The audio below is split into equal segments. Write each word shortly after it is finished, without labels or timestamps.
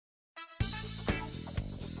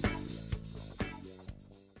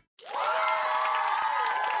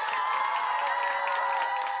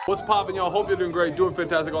What's poppin', y'all? Hope you're doing great, doing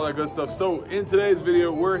fantastic, all that good stuff. So in today's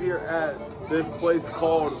video, we're here at this place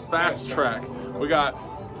called Fast Track. We got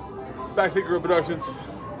Backseat Grill Productions,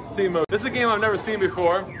 C-Mode. This is a game I've never seen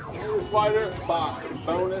before. Spider box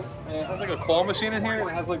bonus, and it has like a claw machine in here, and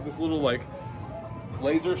it has like this little like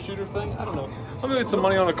laser shooter thing. I don't know. I'm gonna get some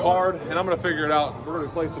money on a card, and I'm gonna figure it out. We're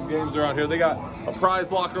gonna play some games around here. They got a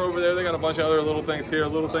prize locker over there. They got a bunch of other little things here,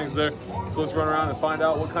 little things there. So let's run around and find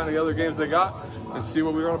out what kind of other games they got and see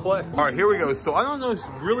what we're gonna play. All right, here we go. So I don't know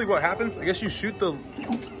really what happens. I guess you shoot the...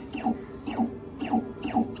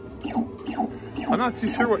 I'm not too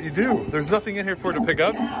sure what you do. There's nothing in here for it to pick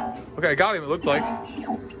up. Okay, I got him, it looked like.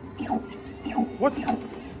 What?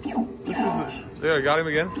 This is... There, I got him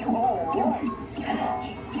again.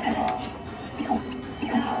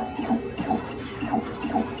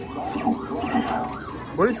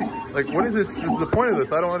 What is he? Like, what is this? This is the point of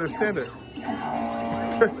this. I don't understand it.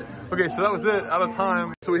 Okay, so that was it, out of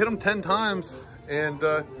time. So we hit him 10 times, and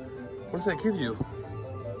what does that give you?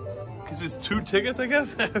 Gives us 2 tickets, I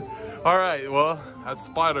guess? All right, well, that's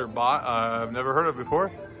Spider Bot. I've never heard of it before,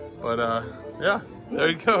 but yeah, there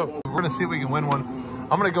you go. We're gonna see if we can win one.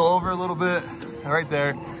 I'm gonna go over a little bit, right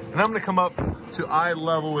there, and I'm gonna come up to eye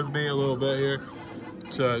level with me a little bit here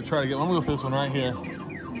to try to get, I'm gonna go for this one right here.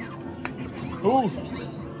 Ooh,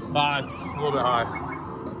 it's a little bit high.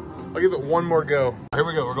 I'll give it one more go. Here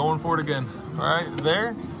we go, we're going for it again. All right, there,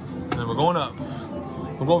 and then we're going up.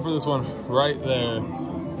 We're going for this one right there.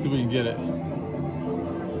 See if we can get it.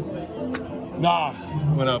 Nah,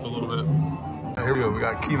 went up a little bit. Right, here we go, we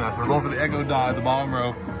got Keymaster. We're going for the Echo Die at the bottom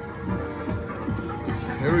row.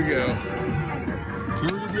 Here we go. Can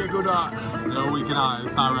we get the Echo Die? No, we cannot,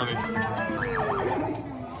 it's not ready.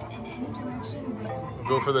 We'll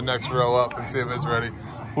go for the next row up and see if it's ready.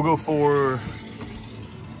 We'll go for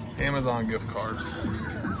Amazon gift card.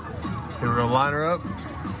 Here we're gonna line her up.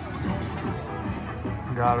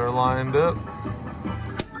 Got her lined up.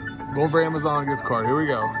 Going for Amazon gift card. Here we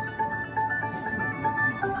go.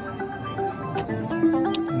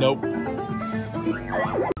 Nope. All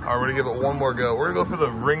right, we're gonna give it one more go. We're gonna go for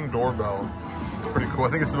the Ring doorbell. It's pretty cool. I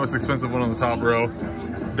think it's the most expensive one on the top row.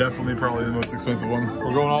 Definitely probably the most expensive one.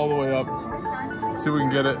 We're going all the way up. See if we can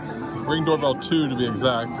get it. Ring doorbell 2 to be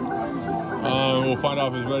exact. We'll find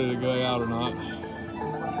out if it's ready to go out or not.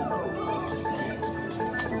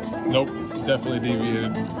 Nope, definitely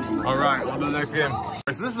deviated. All right, on to the next game. All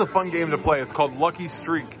right, so this is a fun game to play. It's called Lucky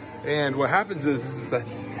Streak. And what happens is it's a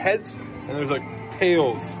heads and there's like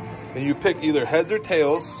tails. And you pick either heads or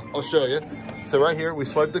tails. I'll show you. So right here, we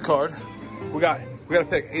swipe the card. We gotta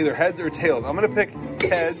pick either heads or tails. I'm gonna pick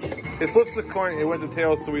heads. It flips the coin, it went to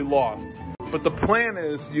tails, so we lost. But the plan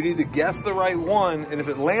is you need to guess the right one, and if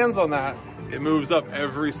it lands on that, it moves up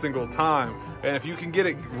every single time. And if you can get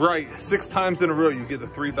it right 6 times in a row, you get the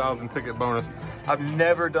 3,000 ticket bonus. I've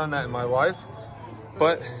never done that in my life,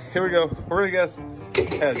 but here we go. We're gonna guess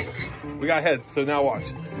heads. We got heads, so now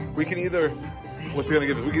watch. We can either, what's it gonna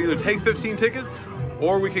give it? We can either take 15 tickets,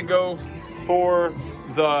 or we can go for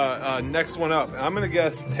the next one up. And I'm gonna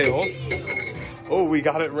guess tails. Oh, we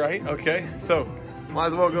got it right, okay. So, might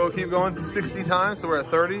as well go, keep going 60 times, so we're at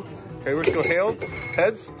 30. Okay, we're gonna go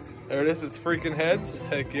heads. There it is, it's freaking heads,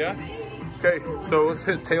 heck yeah. Okay, so let's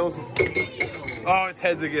hit tails. Oh, it's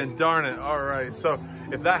heads again, darn it. All right, so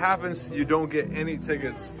if that happens, you don't get any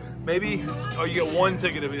tickets. Maybe, oh, you get 1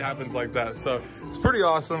 ticket if it happens like that. So it's pretty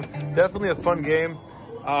awesome, definitely a fun game.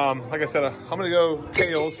 Like I said, I'm gonna go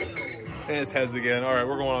tails, and it's heads again. All right,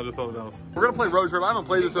 we're going on to something else. We're gonna play Road Trip. I haven't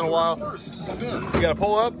played this in a while. You gotta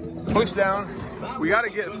pull up, push down. We gotta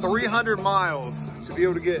get 300 miles to be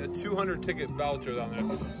able to get a 200 ticket voucher down there.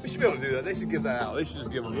 We should be able to do that. They should give that out. They should just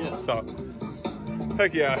give them out. So,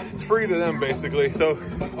 heck yeah, it's free to them basically. So,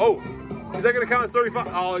 oh, is that gonna count as 35?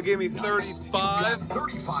 Oh, it gave me 35.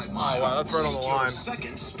 35 miles. Oh wow, that's right on the line.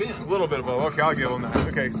 A little bit above. Okay, I'll give them that.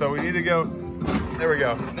 Okay, so we need to go. There we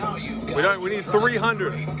go. We need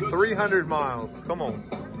 300 miles. Come on.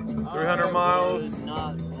 300 miles.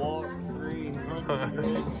 Not walk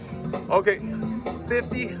 300. Okay,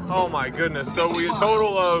 50. Oh my goodness. So we a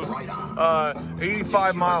total of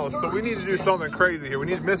 85 miles. So we need to do something crazy here. We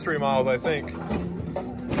need mystery miles, I think.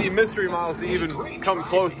 We need mystery miles to even come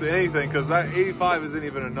close to anything, because that 85 isn't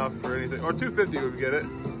even enough for anything. Or 250 would get it.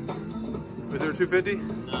 Is there a 250?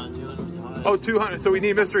 No, 200 is high. Oh, 200. So we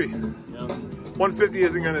need mystery. Yep. 150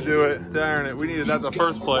 isn't gonna do it. Darn it, we needed that the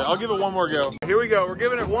first play. I'll give it one more go. Here we go, we're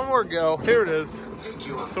giving it one more go. Here it is.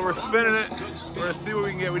 So we're spinning it. We're gonna see what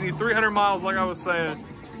we can get. We need 300 miles like I was saying.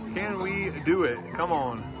 Can we do it? Come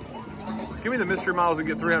on. Give me the mystery miles and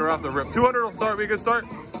get 300 off the rip. 200 will start, be a good start.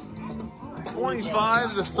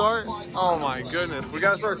 25 to start. Oh my goodness. We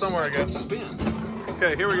gotta start somewhere, I guess.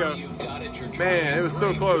 Okay, here we go. Man, it was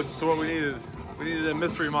so close to what we needed. We needed a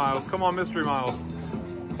mystery miles. Come on, mystery miles.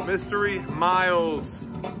 Mystery miles.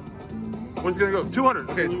 What's it gonna go? 200.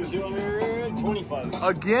 Okay. 225.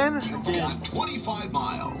 Again? Again. 25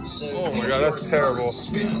 miles. Oh my god, that's terrible.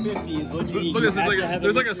 250 is what you need. Look at this.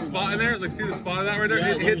 There's like a spot in there. Like, see the spot of that right there?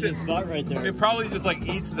 Yeah, It hits it. Spot right there. It probably just like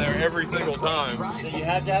eats there every single time. So you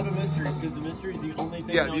have to have a mystery because the mystery is the only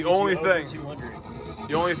thing. Yeah, the only thing. 200.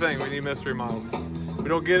 The only thing we need mystery miles. We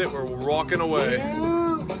don't get it, we're walking away.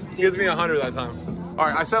 Gives me 100 that time. All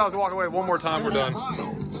right, I said I was walking away. One more time, we're done.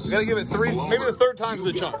 We gotta give it 3. Maybe the third time's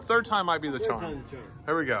the charm. Third time might be the charm.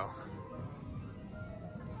 Here we go.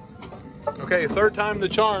 Okay, third time the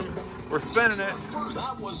charm. We're spinning it.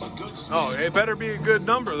 Oh, it better be a good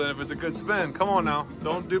number then if it's a good spin. Come on now.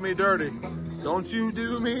 Don't do me dirty. Don't you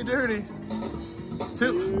do me dirty.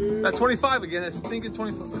 That's 25 again. I think it's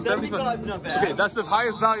 25. 75 is not bad. Okay, that's the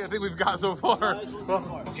highest value I think we've got so far.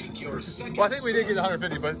 Well, I think we did get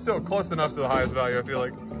 150, but it's still close enough to the highest value, I feel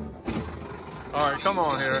like. All right, come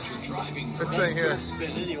on here. This thing here. First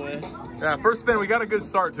spin anyway. Yeah, first spin. We got a good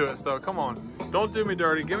start to it, so come on. Don't do me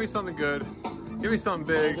dirty. Give me something good. Give me something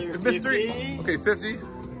big. Mystery. Okay, 50.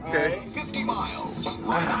 Okay. Right. 50 miles.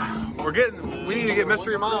 We need to get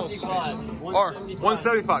mystery miles. 175. Or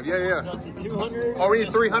 175. Yeah. So that's a 200. Oh, we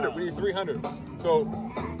need 300. We need 300. So,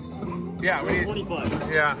 yeah, we need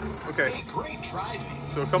 25. Yeah. Okay. Great driving.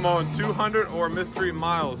 So come on, 200 or mystery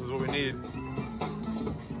miles is what we need.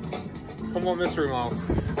 Come on, mystery miles.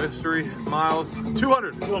 Mystery miles.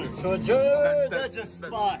 200. 200. So that's a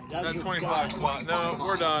spot. That's 25 spot. No,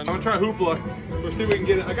 we're done. I'm gonna try hoopla. We'll see if we can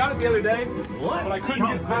get it. I got it the other day, but I couldn't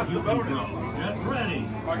get past the bonus. Get ready.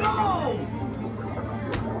 Go!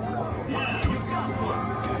 Yeah, you got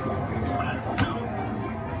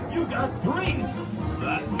one. You got 3.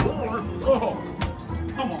 That's 4. Oh,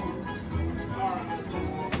 come on.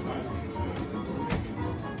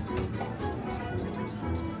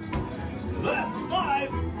 That's 5.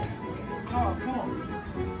 Oh, come on.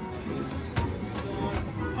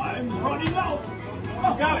 I'm running out.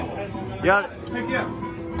 Got it. Got it. Heck yeah.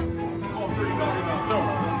 Oh, so you're talking about. So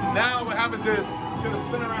now what happens is it's gonna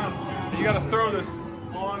spin around and you gotta throw this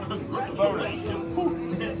on the bonus.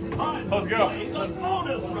 Let's go.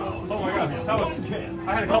 Oh my god, that was. I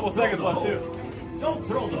had a couple seconds left too. Don't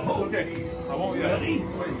throw the hook. Okay, I won't yet. Ready?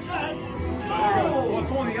 Wait. Set. There it goes. Let's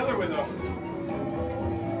go the other way though.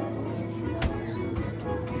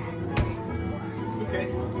 Okay.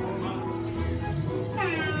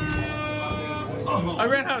 I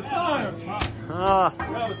ran out of time.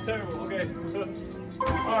 That was terrible. Okay.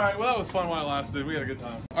 All right. Well, that was fun while it lasted. We had a good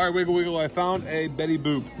time. All right, Wiggle Wiggle. I found a Betty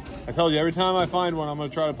Boop. I told you every time I find one, I'm gonna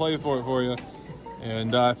try to play for it for you.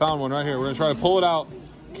 And I found one right here. We're gonna try to pull it out.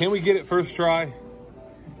 Can we get it first try?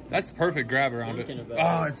 That's perfect grab around it.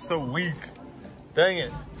 Oh, it's so weak. Dang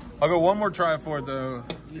it. I'll go one more try for it though.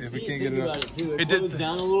 If we can't get it up. It did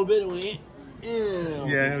down a little bit and went.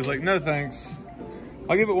 Yeah, it was like, no thanks.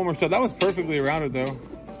 I'll give it one more shot. That was perfectly around it though.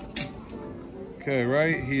 Okay,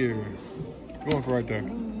 right here. Going for right there.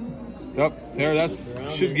 Yep, there, that's,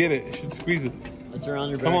 should get it. Should squeeze it. That's around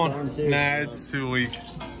your back Come on. arm too. Nah, it's too weak.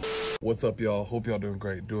 What's up, y'all? Hope y'all doing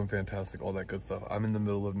great, doing fantastic, all that good stuff. I'm in the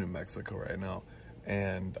middle of New Mexico right now.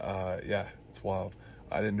 And yeah, it's wild.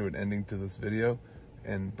 I didn't do an ending to this video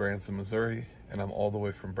in Branson, Missouri. And I'm all the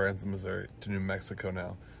way from Branson, Missouri to New Mexico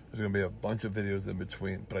now. There's gonna be a bunch of videos in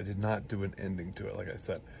between, but I did not do an ending to it, like I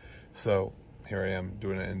said. So here I am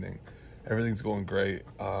doing an ending. Everything's going great.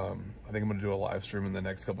 I think I'm gonna do a live stream in the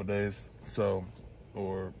next couple of days. So,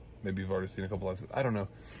 or maybe you've already seen a couple live streams. I don't know.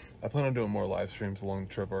 I plan on doing more live streams along the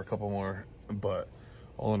trip or a couple more. But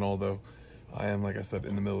all in all though, I am, like I said,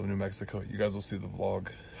 in the middle of New Mexico. You guys will see the vlog,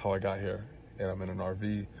 how I got here. And I'm in an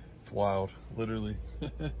RV. It's wild, literally.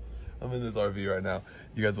 I'm in this RV right now.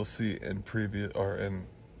 You guys will see in previous, or in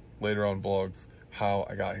later on vlogs, how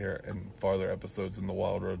I got here and farther episodes in the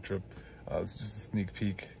wild road trip. It's just a sneak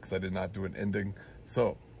peek because I did not do an ending.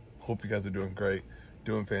 So, hope you guys are doing great,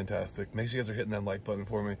 doing fantastic. Make sure you guys are hitting that like button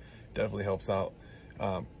for me. Definitely helps out.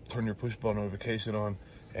 Turn your push bell notification on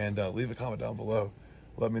and leave a comment down below.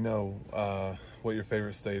 Let me know what your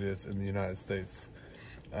favorite state is in the United States.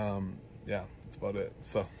 Yeah, that's about it.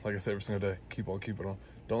 So, like I say every single day, keep on keeping on.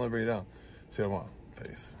 Don't let it bring you down. See you tomorrow.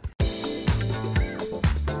 Peace.